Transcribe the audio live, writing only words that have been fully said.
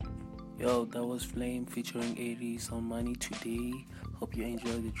Yo, that was Flame featuring 80s on Money Today. Hope you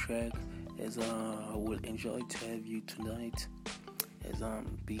enjoyed the track, as I will enjoy to have you tonight, as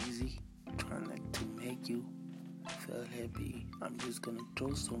I'm busy trying to make you feel happy. I'm just gonna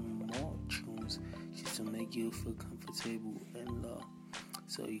throw some more tunes just to make you feel comfortable and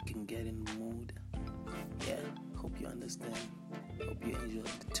so you can get in the mood. Yeah, hope you understand. Hope you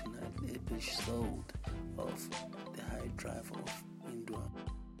enjoyed tonight's episode of The High Drive of Indra.